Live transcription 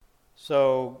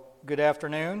So, good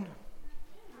afternoon.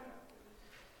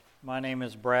 My name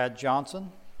is Brad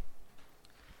Johnson,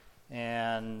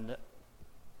 and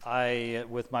I,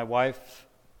 with my wife,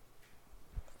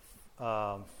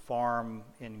 farm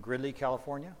in Gridley,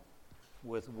 California,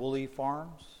 with Woolly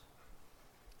Farms,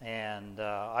 and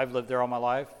I've lived there all my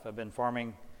life. I've been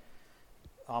farming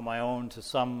on my own to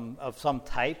some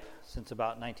type since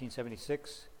about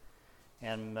 1976,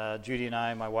 and Judy and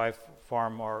I, my wife,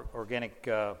 farm our organic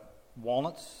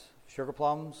walnuts, sugar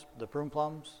plums, the prune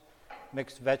plums,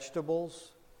 mixed vegetables,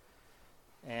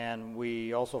 and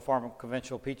we also farm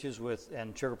conventional peaches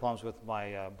and sugar plums with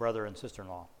my brother and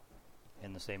sister-in-law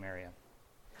in the same area.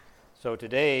 So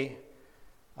today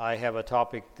I have a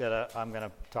topic that I'm going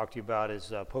to talk to you about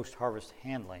is post-harvest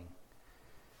handling.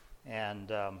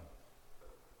 And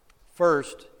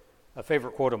first, a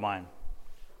favorite quote of mine.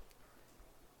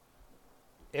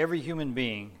 Every human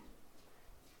being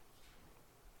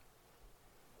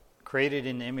created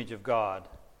in the image of God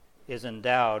is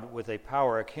endowed with a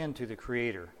power akin to the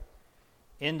Creator,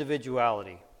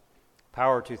 individuality,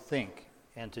 power to think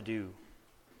and to do.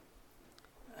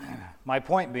 My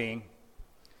point being,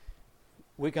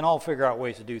 we can all figure out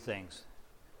ways to do things.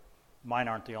 Mine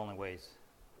aren't the only ways.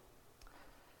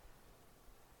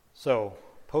 So,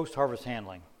 post-harvest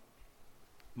handling.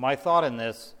 My thought in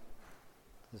this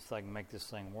is I can make this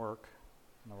thing work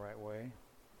in the right way.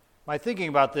 My thinking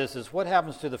about this is what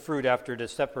happens to the fruit after it is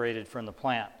separated from the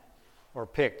plant or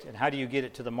picked, and how do you get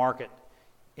it to the market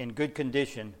in good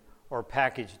condition or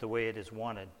packaged the way it is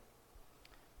wanted?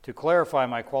 To clarify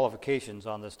my qualifications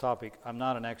on this topic, I'm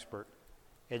not an expert,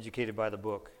 educated by the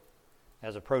book,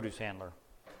 as a produce handler.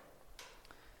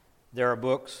 There are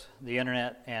books, the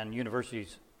internet, and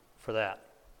universities for that.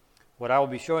 What I will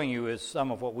be showing you is some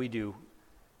of what we do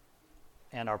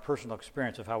and our personal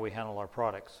experience of how we handle our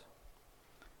products.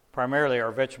 Primarily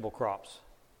our vegetable crops.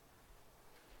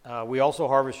 We also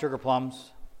harvest sugar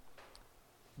plums,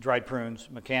 dried prunes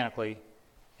mechanically,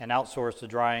 and outsource the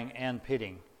drying and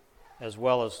pitting, as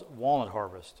well as walnut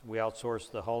harvest. We outsource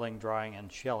the hulling, drying,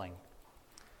 and shelling.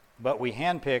 But we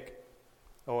handpick,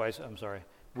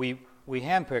 we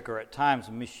handpick or at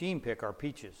times machine pick our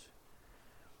peaches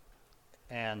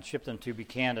and ship them to be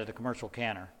canned at a commercial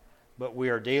canner. But we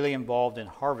are daily involved in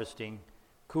harvesting,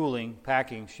 cooling,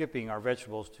 packing, shipping our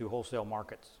vegetables to wholesale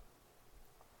markets.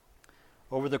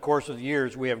 Over the course of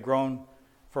years, we have grown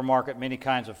for market many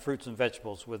kinds of fruits and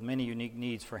vegetables with many unique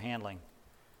needs for handling.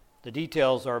 The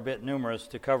details are a bit numerous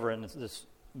to cover in this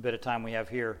bit of time we have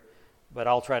here, but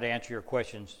I'll try to answer your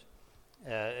questions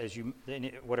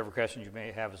whatever questions you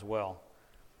may have as well.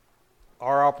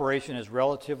 Our operation is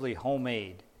relatively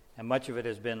homemade, and much of it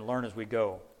has been learn as we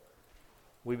go.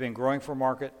 We've been growing for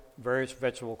market various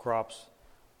vegetable crops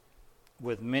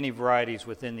with many varieties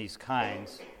within these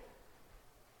kinds: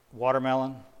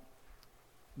 watermelon,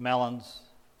 melons,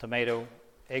 tomato,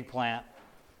 eggplant,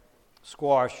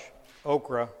 squash,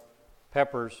 okra,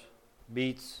 peppers,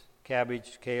 beets,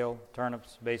 cabbage, kale,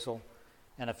 turnips, basil,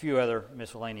 and a few other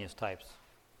miscellaneous types.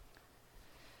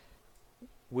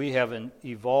 We have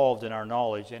evolved in our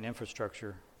knowledge and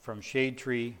infrastructure from shade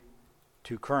tree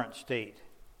to current state.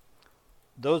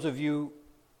 Those of you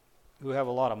who have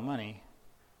a lot of money,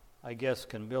 I guess,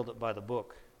 can build it by the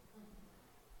book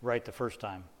right the first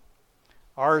time.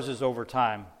 Ours is over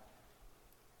time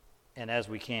and as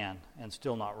we can, and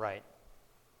still not right.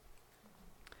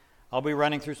 I'll be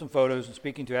running through some photos and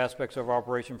speaking to aspects of our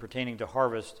operation pertaining to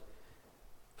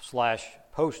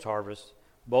harvest/post-harvest,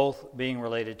 both being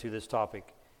related to this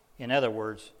topic. In other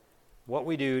words, what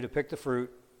we do to pick the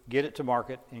fruit, get it to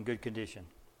market in good condition.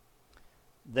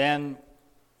 Then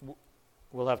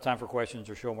we'll have time for questions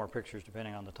or show more pictures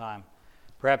depending on the time.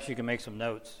 Perhaps you can make some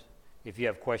notes if you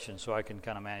have questions so I can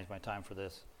kind of manage my time for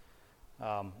this.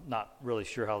 Not really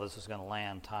sure how this is going to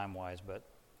land time-wise, but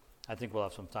I think we'll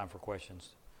have some time for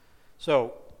questions.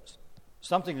 So,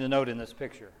 something to note in this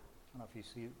picture. I don't know if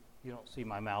you don't see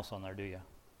my mouse on there, do you?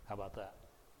 How about that?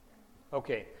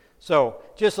 Okay, so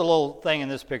just a little thing in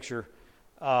this picture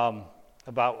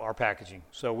about our packaging.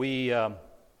 So we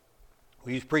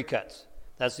use pre-cuts.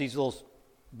 That's these little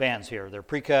bands here. They're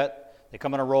pre-cut. They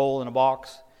come in a roll in a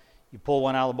box. You pull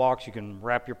one out of the box. You can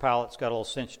wrap your pallet. It's got a little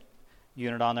cinched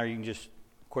unit on there. You can just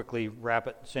quickly wrap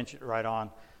it, cinch it right on.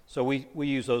 So we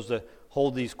use those to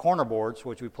hold these corner boards,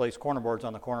 which we place corner boards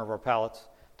on the corner of our pallets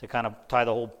to kind of tie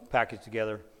the whole package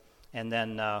together. And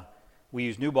then we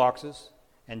use new boxes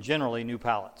and generally new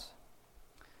pallets.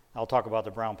 I'll talk about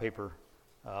the brown paper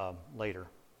later.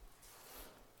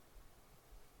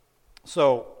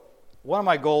 So one of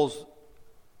my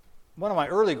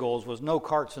early goals was no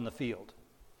carts in the field.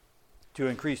 to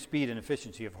increase speed and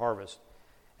efficiency of harvest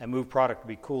and move product to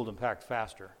be cooled and packed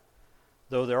faster.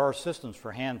 Though there are systems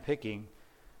for hand picking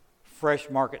fresh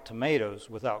market tomatoes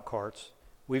without carts,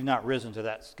 we've not risen to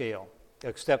that scale,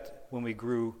 except when we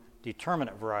grew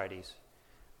determinate varieties,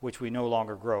 which we no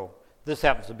longer grow. This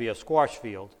happens to be a squash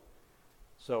field,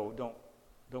 so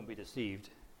don't be deceived.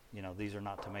 You know, these are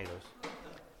not tomatoes.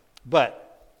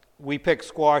 But we pick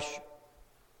squash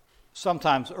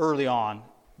sometimes early on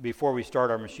before we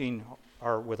start our machine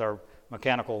with our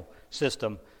mechanical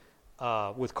system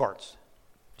with carts,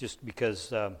 just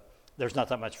because there's not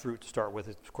that much fruit to start with.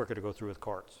 It's quicker to go through with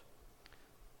carts.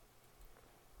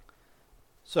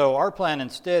 So our plan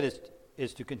instead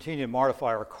is to continue to modify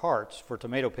our carts for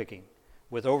tomato picking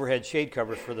with overhead shade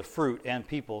covers for the fruit and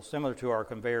people, similar to our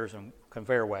conveyors and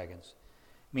conveyor wagons,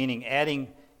 meaning adding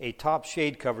a top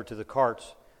shade cover to the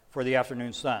carts for the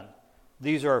afternoon sun.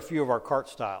 These are a few of our cart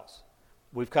styles.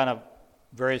 We've kind of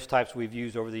various types we've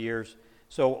used over the years.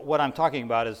 So what I'm talking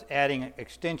about is adding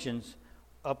extensions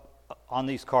up on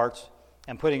these carts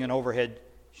and putting an overhead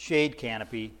shade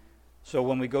canopy, so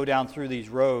when we go down through these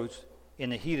rows in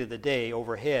the heat of the day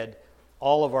overhead,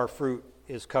 all of our fruit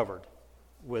is covered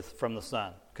from the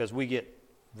sun, because we get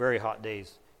very hot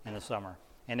days in the summer,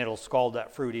 and it'll scald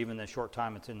that fruit even the short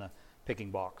time it's in the picking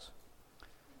box.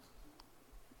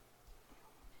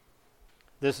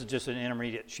 This is just an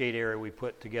intermediate shade area we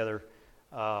put together.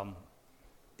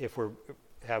 If we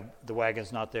have the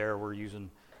wagons not there, we're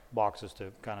using boxes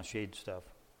to kind of shade stuff.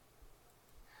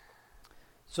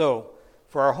 So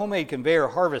for our homemade conveyor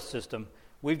harvest system,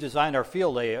 we've designed our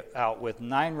field layout with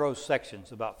 9 row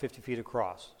sections about 50 feet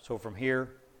across, so from here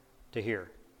to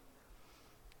here.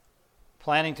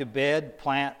 Planning to bed,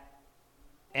 plant,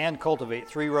 and cultivate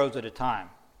 3 rows at a time,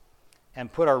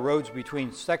 and put our roads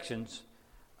between sections,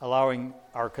 allowing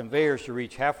our conveyors to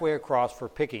reach halfway across for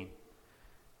picking.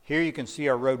 Here you can see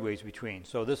our roadways between.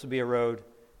 So this would be a road,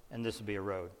 and this would be a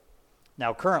road.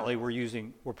 Now currently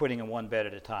we're putting in 1 bed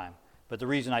at a time, but the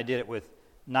reason I did it with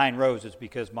 9 rows is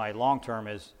because my long term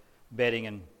is bedding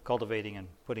and cultivating and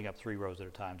putting up 3 rows at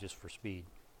a time just for speed.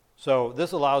 So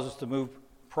this allows us to move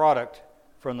product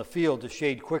from the field to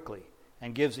shade quickly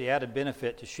and gives the added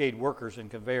benefit to shade workers and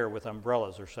conveyor with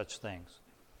umbrellas or such things.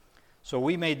 So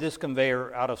we made this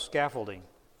conveyor out of scaffolding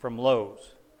from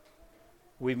Lowe's.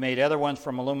 We've made other ones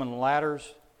from aluminum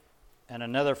ladders and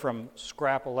another from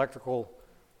scrap electrical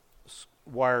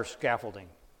wire scaffolding.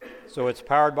 So it's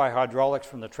powered by hydraulics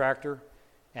from the tractor,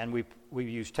 and we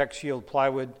use Tech Shield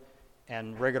plywood,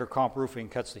 and regular comp roofing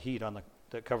cuts the heat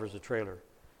that covers the trailer.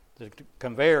 The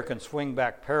conveyor can swing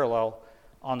back parallel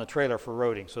on the trailer for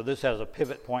roading. So this has a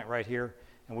pivot point right here,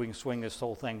 and we can swing this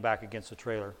whole thing back against the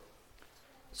trailer.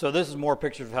 So this is more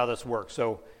pictures of how this works.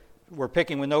 So we're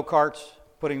picking with no carts,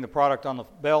 putting the product on the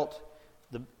belt.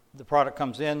 The product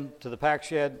comes in to the pack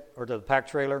shed or to the pack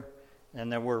trailer,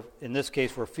 and then in this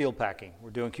case, we're field packing.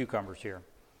 We're doing cucumbers here.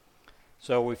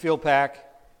 So we field pack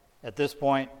at this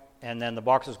point, and then the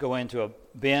boxes go into a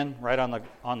bin right on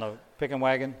the picking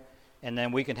wagon, and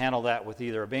then we can handle that with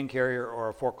either a bin carrier or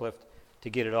a forklift to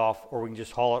get it off, or we can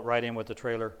just haul it right in with the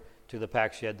trailer to the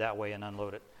pack shed that way and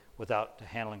unload it without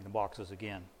handling the boxes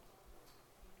again.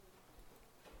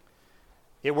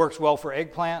 It works well for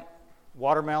eggplant,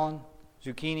 watermelon,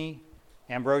 zucchini,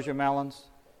 ambrosia melons,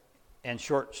 and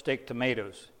short stake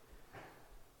tomatoes,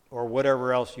 or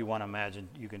whatever else you want to imagine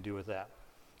you can do with that.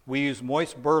 We use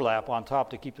moist burlap on top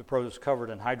to keep the produce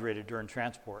covered and hydrated during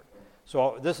transport.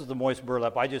 So this is the moist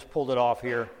burlap. I just pulled it off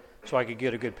here so I could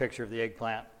get a good picture of the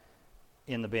eggplant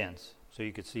in the bins, so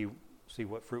you could see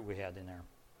what fruit we had in there.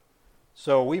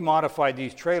 So we modified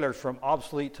these trailers from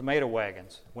obsolete tomato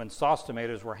wagons when sauce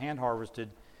tomatoes were hand harvested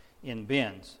in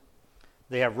bins.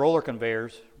 They have roller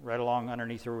conveyors right along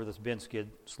underneath here where this bin skid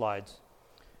slides,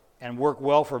 and work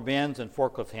well for bins and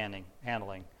forklift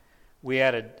handling. We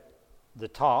added the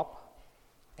top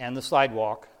and the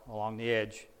sidewalk along the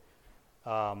edge,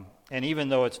 and even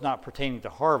though it's not pertaining to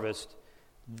harvest,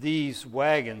 these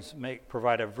wagons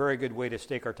provide a very good way to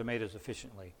stake our tomatoes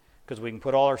efficiently, because we can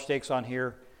put all our stakes on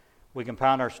here. We can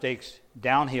pound our stakes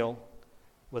downhill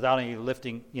without any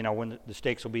lifting, when the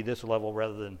stakes will be this level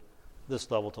rather than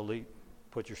this level to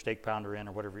put your stake pounder in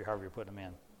or however you're putting them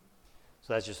in.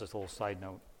 So that's just a little side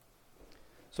note.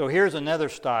 So here's another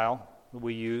style that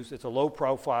we use. It's a low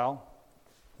profile,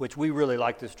 which we really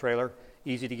like this trailer,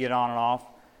 easy to get on and off.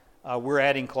 We're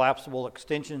adding collapsible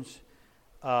extensions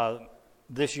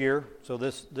this year. So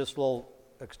this little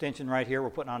extension right here, we're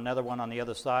putting on another one on the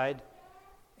other side.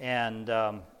 And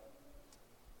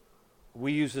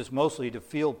we use this mostly to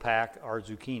field pack our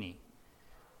zucchini.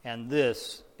 And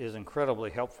this is incredibly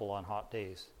helpful on hot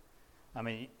days. I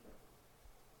mean,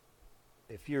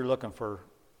 if you're looking for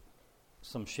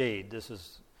some shade, this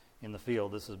is in the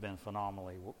field. This has been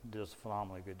just a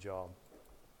phenomenally good job.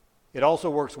 It also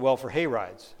works well for hay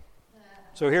rides.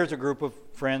 So here's a group of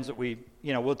friends that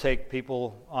we'll take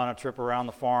people on a trip around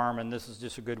the farm, and this is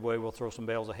just a good way. We'll throw some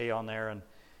bales of hay on there, and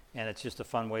it's just a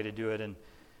fun way to do it. And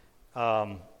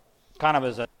one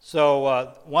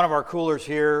of our coolers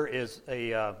here is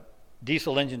a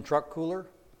diesel engine truck cooler,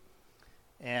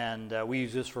 and we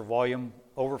use this for volume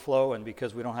overflow and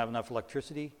because we don't have enough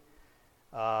electricity.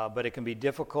 But it can be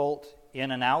difficult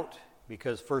in and out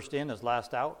because first in is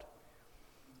last out.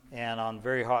 And on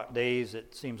very hot days,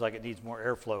 it seems like it needs more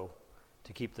airflow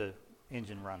to keep the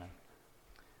engine running.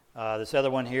 This other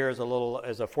one here is a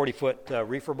 40-foot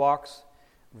reefer box,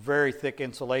 very thick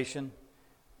insulation,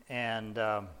 and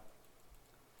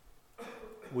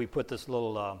we put this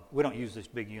little. We don't use this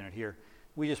big unit here.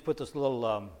 We just put this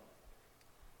little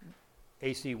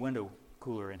AC window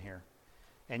cooler in here,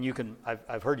 and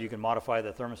I've heard you can modify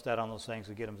the thermostat on those things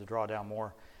to get them to draw down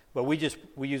more. But we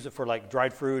use it for like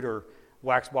dried fruit or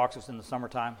wax boxes in the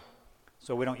summertime,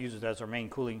 so we don't use it as our main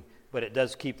cooling, but it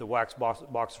does keep the wax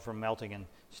boxes from melting and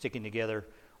sticking together,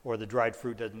 or the dried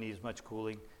fruit doesn't need as much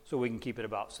cooling, so we can keep it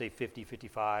about, say, 50,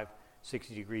 55,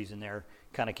 60 degrees in there,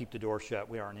 kind of keep the door shut.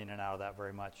 We aren't in and out of that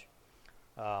very much.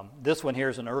 This one here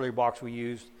is an earlier box we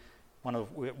used.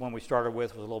 When we started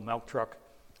with was a little milk truck,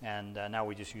 and now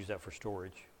we just use that for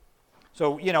storage.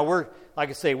 So, we're, like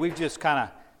I say, we've just kind of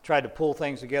tried to pull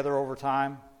things together over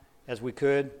time as we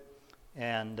could.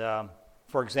 And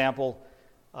for example,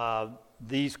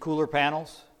 these cooler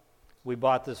panels, we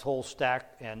bought this whole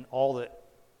stack and all the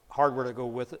hardware to go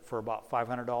with it for about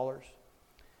 $500.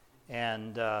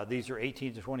 And these are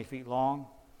 18 to 20 feet long.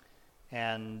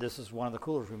 And this is one of the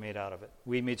coolers we made out of it.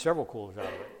 We made several coolers out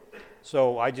of it.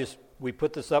 So we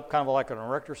put this up kind of like an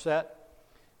erector set.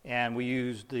 And we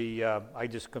used I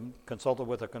just consulted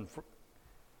with a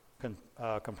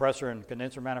compressor and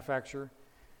condenser manufacturer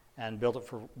and built it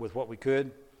with what we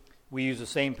could. We use the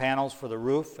same panels for the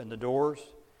roof and the doors.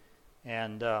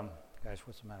 And, guys,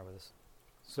 what's the matter with this?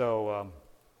 So,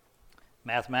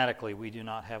 mathematically, we do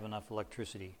not have enough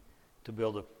electricity to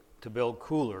build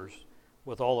coolers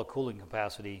with all the cooling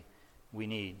capacity we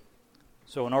need.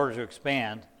 So in order to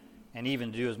expand and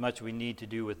even do as much as we need to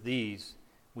do with these,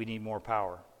 we need more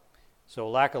power. So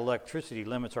lack of electricity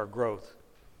limits our growth.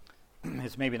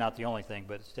 It's maybe not the only thing,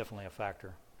 but it's definitely a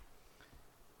factor.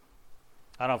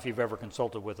 I don't know if you've ever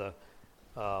consulted with a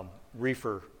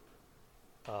reefer,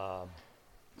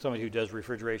 somebody who does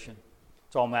refrigeration.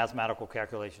 It's all mathematical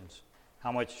calculations.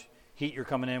 How much heat you're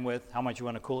coming in with, how much you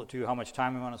want to cool it to, how much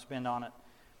time you want to spend on it,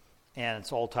 and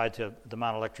it's all tied to the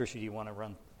amount of electricity you want to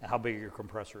run and how big your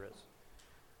compressor is.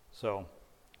 So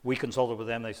we consulted with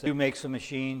them. They said, you make some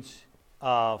machines.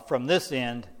 From this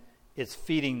end, it's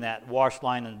feeding that wash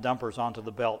line and dumpers onto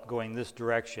the belt going this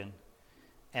direction,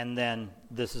 and then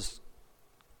this is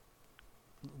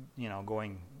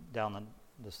going down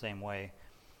the same way,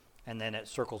 and then it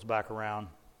circles back around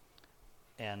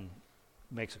and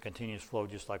makes a continuous flow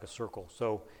just like a circle.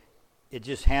 So it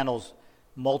just handles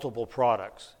multiple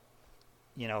products.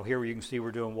 Here you can see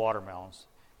we're doing watermelons.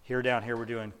 Down here we're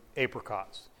doing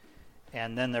apricots.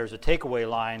 And then there's a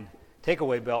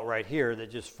takeaway belt right here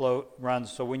that just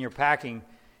runs. So when you're packing,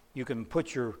 you can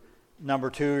put your number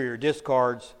 2 or your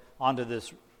discards onto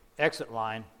this exit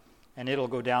line, and it'll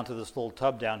go down to this little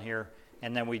tub down here,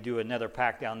 and then we do another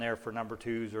pack down there for number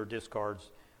 2s or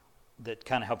discards that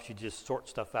kind of helps you just sort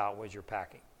stuff out as you're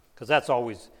packing. Because that's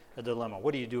always a dilemma.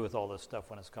 What do you do with all this stuff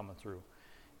when it's coming through?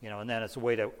 And then it's a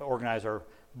way to organize our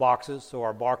boxes. So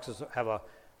our boxes have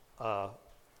a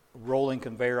rolling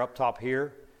conveyor up top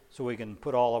here, so we can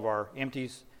put all of our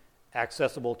empties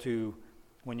accessible to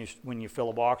when you fill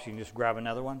a box, you can just grab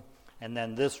another one. And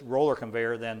then this roller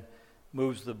conveyor then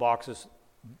moves the boxes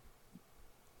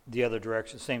the other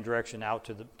direction, same direction out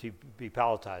to be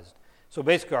palletized. So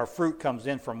basically our fruit comes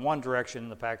in from one direction in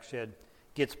the pack shed,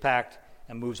 gets packed,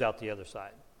 and moves out the other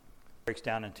side. Breaks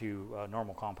down into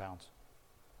normal compounds.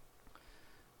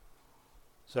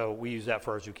 So we use that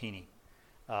for our zucchini.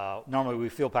 Normally we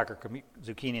field pack our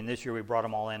zucchini, and this year we brought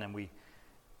them all in, and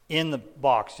in the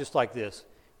box, just like this,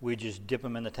 we just dip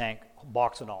them in the tank,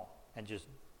 box and all, and just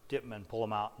dip them and pull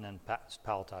them out and then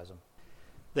palletize them.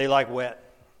 They like wet.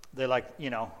 They like,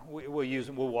 we'll use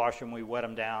them, we'll wash them, we wet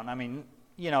them down. I mean,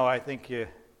 I think you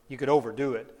could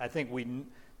overdo it. I think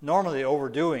normally the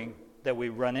overdoing that we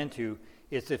run into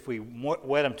is if we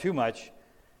wet them too much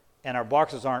and our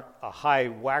boxes aren't a high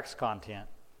wax content,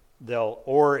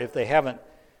 or if they haven't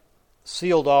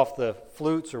sealed off the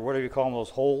flutes or whatever you call them, those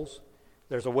holes,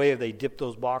 there's a way they dip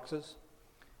those boxes,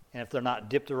 and if they're not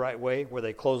dipped the right way, where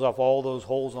they close off all those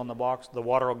holes on the box, the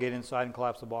water will get inside and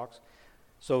collapse the box.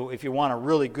 So if you want a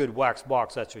really good wax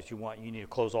box, that's what you want. You need to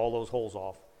close all those holes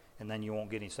off, and then you won't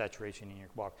get any saturation in your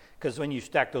box. Because when you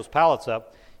stack those pallets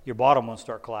up, your bottom will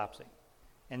start collapsing.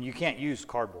 And you can't use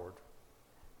cardboard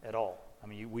at all. I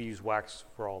mean, we use wax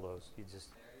for all those.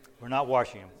 We're not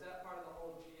washing them. Is that part of the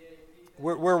whole GAP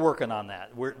thing? We're working on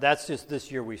that. That's just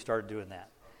this year we started doing that.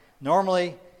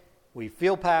 Normally, we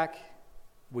field pack.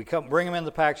 We bring them in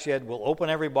the pack shed. We'll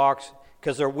open every box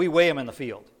because we weigh them in the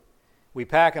field. We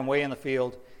pack and weigh in the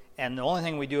field, and the only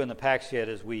thing we do in the pack shed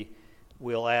is we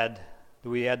add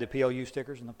the PLU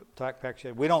stickers in the pack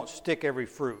shed? We don't stick every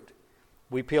fruit.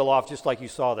 We peel off, just like you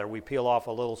saw there, we peel off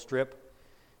a little strip,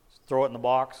 throw it in the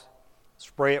box,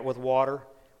 spray it with water.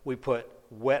 We put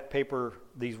wet paper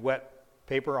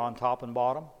on top and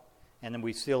bottom, and then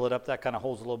we seal it up. That kind of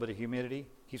holds a little bit of humidity,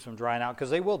 keeps them drying out, because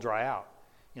they will dry out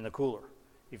in the cooler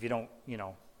if you don't,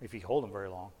 if you hold them very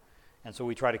long. And so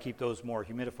we try to keep those more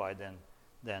humidified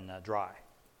than dry.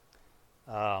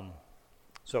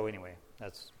 So anyway,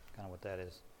 that's kind of what that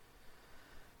is.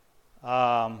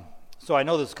 So I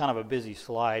know this is kind of a busy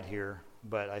slide here,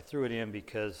 but I threw it in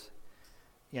because,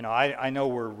 I know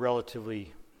we're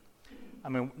relatively,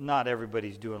 not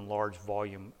everybody's doing large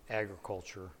volume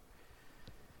agriculture,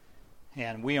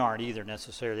 and we aren't either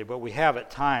necessarily, but we have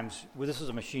at times. This is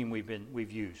a machine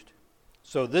we've used.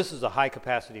 So this is a high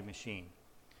capacity machine.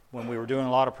 When we were doing a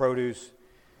lot of produce,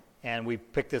 and we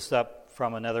picked this up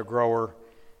from another grower,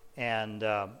 and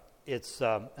it's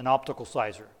an optical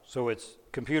sizer. So it's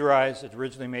computerized. It's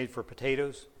originally made for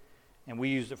potatoes, and we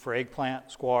used it for eggplant,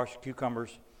 squash,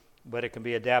 cucumbers, but it can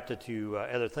be adapted to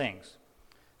other things.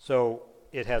 So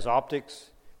it has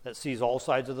optics that sees all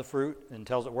sides of the fruit and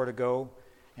tells it where to go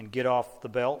and get off the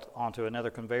belt onto another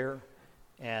conveyor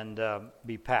and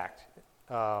be packed.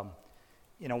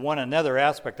 Another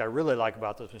aspect I really like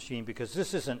about this machine, because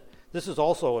this is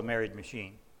also a married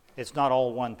machine. It's not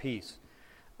all one piece.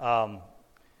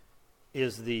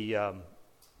 Is the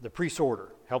pre-sorter,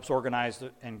 helps organize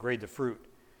and grade the fruit,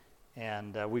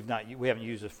 and we haven't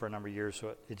used this for a number of years,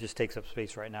 so it just takes up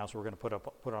space right now. So we're going to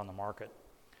put it on the market.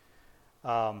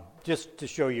 Just to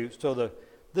show you,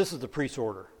 this is the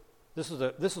pre-sorter. This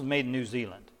is made in New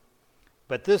Zealand,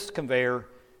 but this conveyor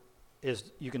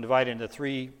you can divide it into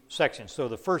 3 sections. So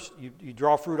the first, you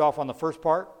draw fruit off on the first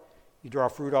part, you draw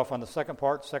fruit off on the second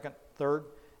part, second, third,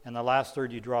 and the last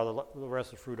third you draw the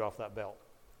rest of the fruit off that belt.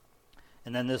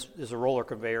 And then this is a roller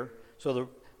conveyor. So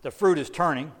the fruit is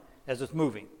turning as it's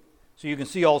moving. So you can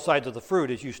see all sides of the fruit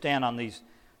as you stand on these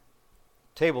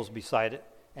tables beside it,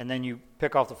 and then you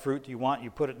pick off the fruit you want.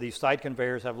 You put it, these side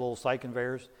conveyors have little side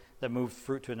conveyors that move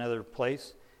fruit to another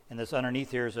place, and this underneath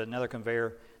here is another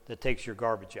conveyor that takes your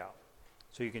garbage out.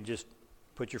 So you can just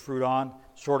put your fruit on,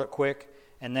 sort it quick,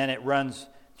 and then it runs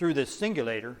through this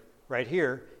singulator right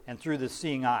here and through this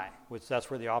seeing eye, which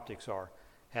that's where the optics are.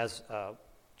 Has a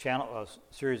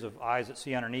series of eyes that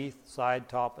see underneath, side,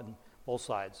 top, and both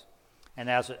sides. And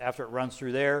after it runs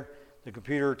through there, the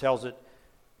computer tells it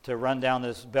to run down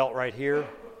this belt right here,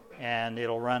 and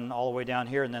it'll run all the way down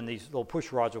here, and then these little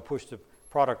push rods will push the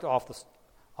product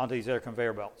onto these other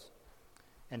conveyor belts.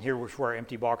 And here is where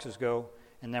empty boxes go,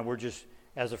 and then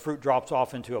as the fruit drops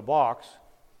off into a box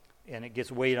and it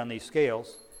gets weighed on these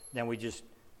scales, then we just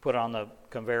put it on the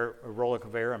conveyor, a roller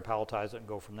conveyor, and palletize it and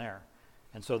go from there.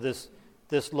 And so this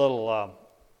little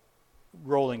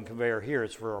rolling conveyor here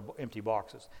is for our empty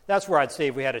boxes. That's where I'd say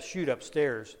if we had a chute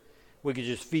upstairs, we could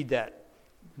just feed that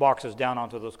boxes down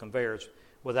onto those conveyors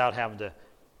without having to,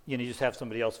 you just have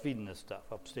somebody else feeding this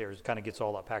stuff upstairs. It kind of gets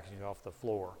all that packaging off the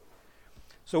floor.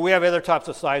 So we have other types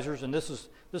of sizers, and this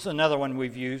is another one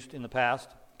we've used in the past,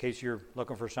 in case you're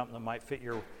looking for something that might fit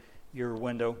your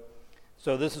window.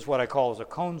 So this is what I call as a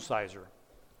cone sizer.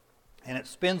 And it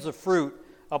spins the fruit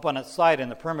up on its side in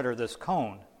the perimeter of this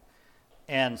cone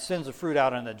and sends the fruit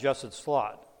out in an adjusted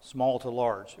slot, small to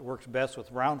large. It works best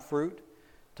with round fruit,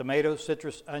 tomatoes,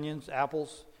 citrus, onions,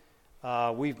 apples.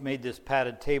 We've made this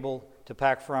padded table to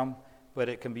pack from, but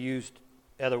it can be used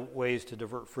other ways to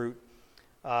divert fruit.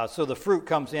 So the fruit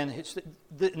comes in.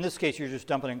 In this case, you're just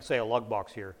dumping, say, a lug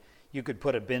box here. You could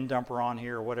put a bin dumper on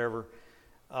here or whatever.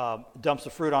 Dumps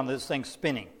the fruit on this thing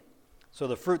spinning. So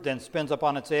the fruit then spins up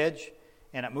on its edge,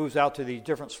 and it moves out to these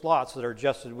different slots that are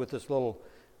adjusted with this little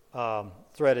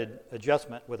threaded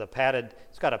adjustment with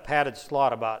it's got a padded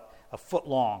slot about a foot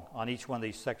long on each one of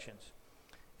these sections.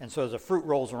 And so as the fruit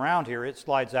rolls around here, it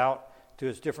slides out to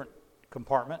its different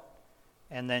compartment,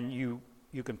 and then you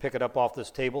can pick it up off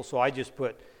this table. So I just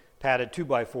put padded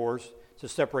 2x4s to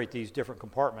separate these different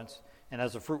compartments. And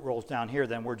as the fruit rolls down here,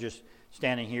 then we're just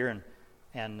standing here and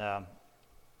and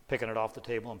picking it off the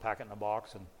table and packing it in a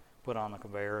box and put it on the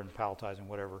conveyor and palletizing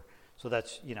whatever. So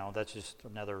that's just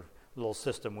another little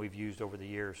system we've used over the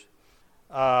years.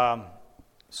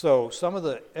 So some of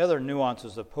the other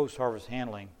nuances of post-harvest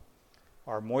handling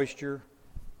are moisture,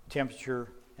 temperature,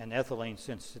 and ethylene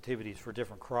sensitivities for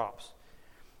different crops.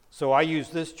 So I use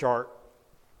this chart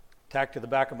tacked to the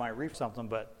back of my reef something,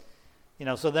 but,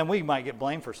 so then we might get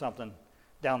blamed for something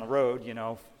down the road,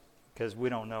 because we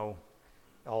don't know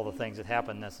all the things that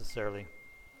happen necessarily.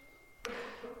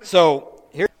 So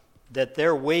here, that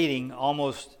they're waiting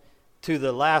almost to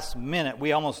the last minute.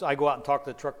 I go out and talk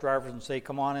to the truck drivers and say,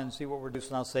 come on in and see what we're doing.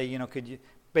 And I'll say, could you,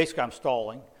 basically I'm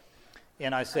stalling.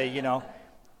 And I say,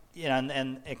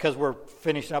 and because we're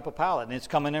finishing up a pallet and it's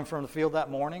coming in from the field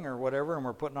that morning or whatever, and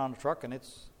we're putting it on the truck and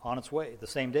it's on its way the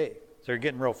same day. So you're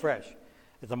getting real fresh.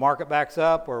 If the market backs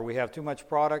up or we have too much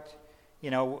product,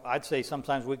 I'd say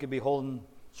sometimes we could be holding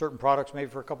certain products maybe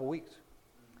for a couple weeks.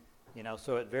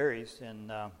 So it varies.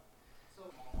 And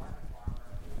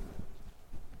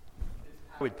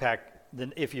we'd pack,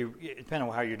 depending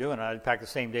on how you're doing it, I'd pack the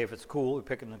same day if it's cool. We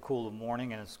pick it in the cool of the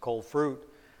morning and it's cold fruit.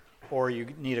 Or you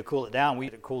need to cool it down. We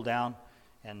let it cool down,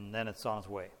 and then it's on its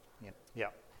way. Yeah.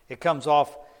 It comes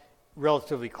off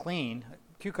relatively clean.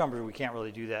 Cucumbers, we can't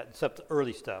really do that, except the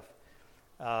early stuff.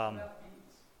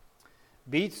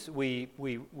 Beets, we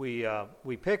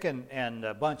pick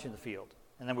and bunch in the field,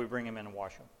 and then we bring them in and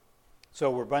wash them. So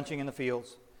we're bunching in the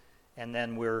fields, and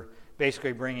then we're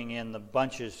basically bringing in the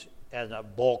bunches as a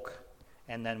bulk,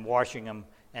 and then washing them,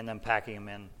 and then packing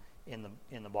them in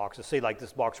the boxes. See, like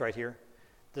this box right here.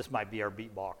 This might be our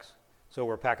beet box. So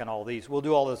we're packing all these. We'll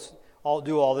do all this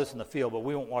in the field, but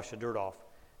we won't wash the dirt off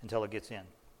until it gets in,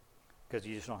 because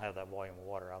you just don't have that volume of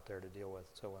water out there to deal with.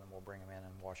 So then we'll bring them in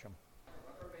and wash them.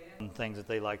 And things that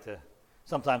they like to,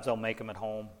 sometimes they'll make them at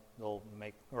home. Or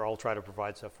I'll try to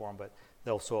provide stuff for them, but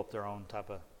they'll sew up their own type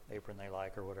of apron they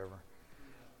like or whatever.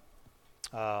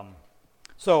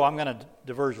 So I'm going to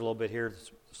diverge a little bit here,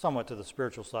 somewhat to the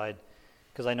spiritual side,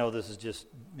 because I know this is just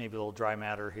maybe a little dry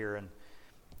matter here and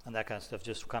that kind of stuff,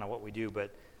 just kind of what we do.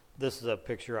 But this is a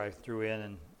picture I threw in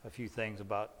and a few things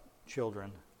about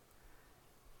children.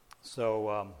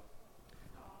 So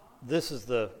this is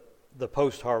the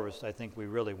post-harvest I think we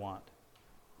really want,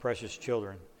 precious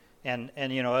children. And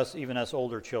us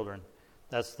older children,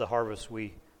 that's the harvest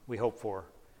we hope for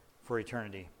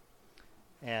eternity.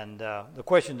 And the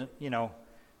question,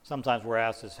 sometimes we're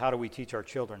asked is, how do we teach our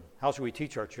children? How should we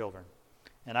teach our children?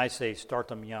 And I say, start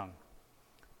them young.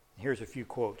 Here's a few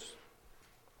quotes.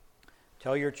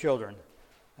 Tell your children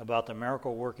about the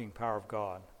miracle-working power of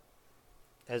God.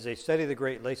 As they study the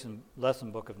great lesson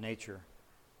book of nature,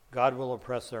 God will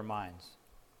impress their minds.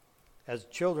 As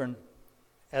the children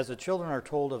are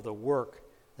told of the work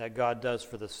that God does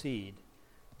for the seed,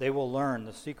 they will learn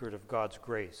the secret of God's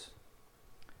grace.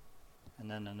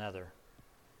 And then another.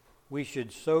 We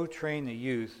should so train the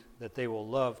youth that they will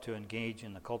love to engage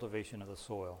in the cultivation of the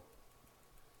soil.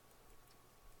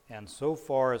 And so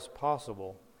far as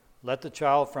possible, let the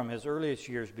child from his earliest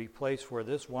years be placed where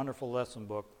this wonderful lesson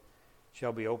book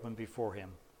shall be opened before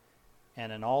him,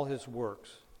 and in all his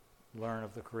works learn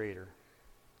of the Creator.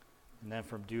 And then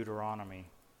from Deuteronomy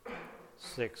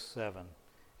 6:7,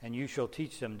 and you shall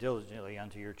teach them diligently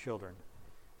unto your children,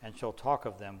 and shall talk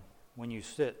of them when you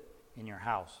sit in your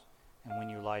house, and when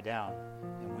you lie down,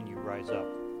 and when you rise up.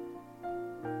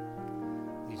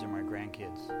 These are my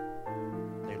grandkids.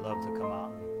 They love to come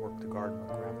out and work the garden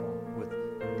with Grandpa,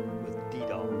 with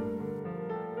Dee-Daw.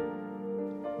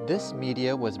 This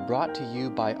media was brought to you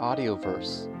by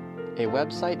Audioverse, a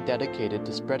website dedicated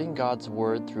to spreading God's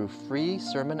Word through free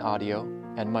sermon audio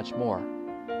and much more.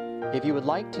 If you would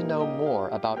like to know more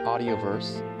about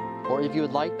Audioverse, or if you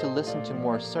would like to listen to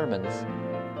more sermons,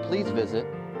 please visit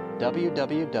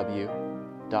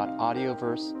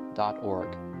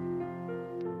www.audioverse.org.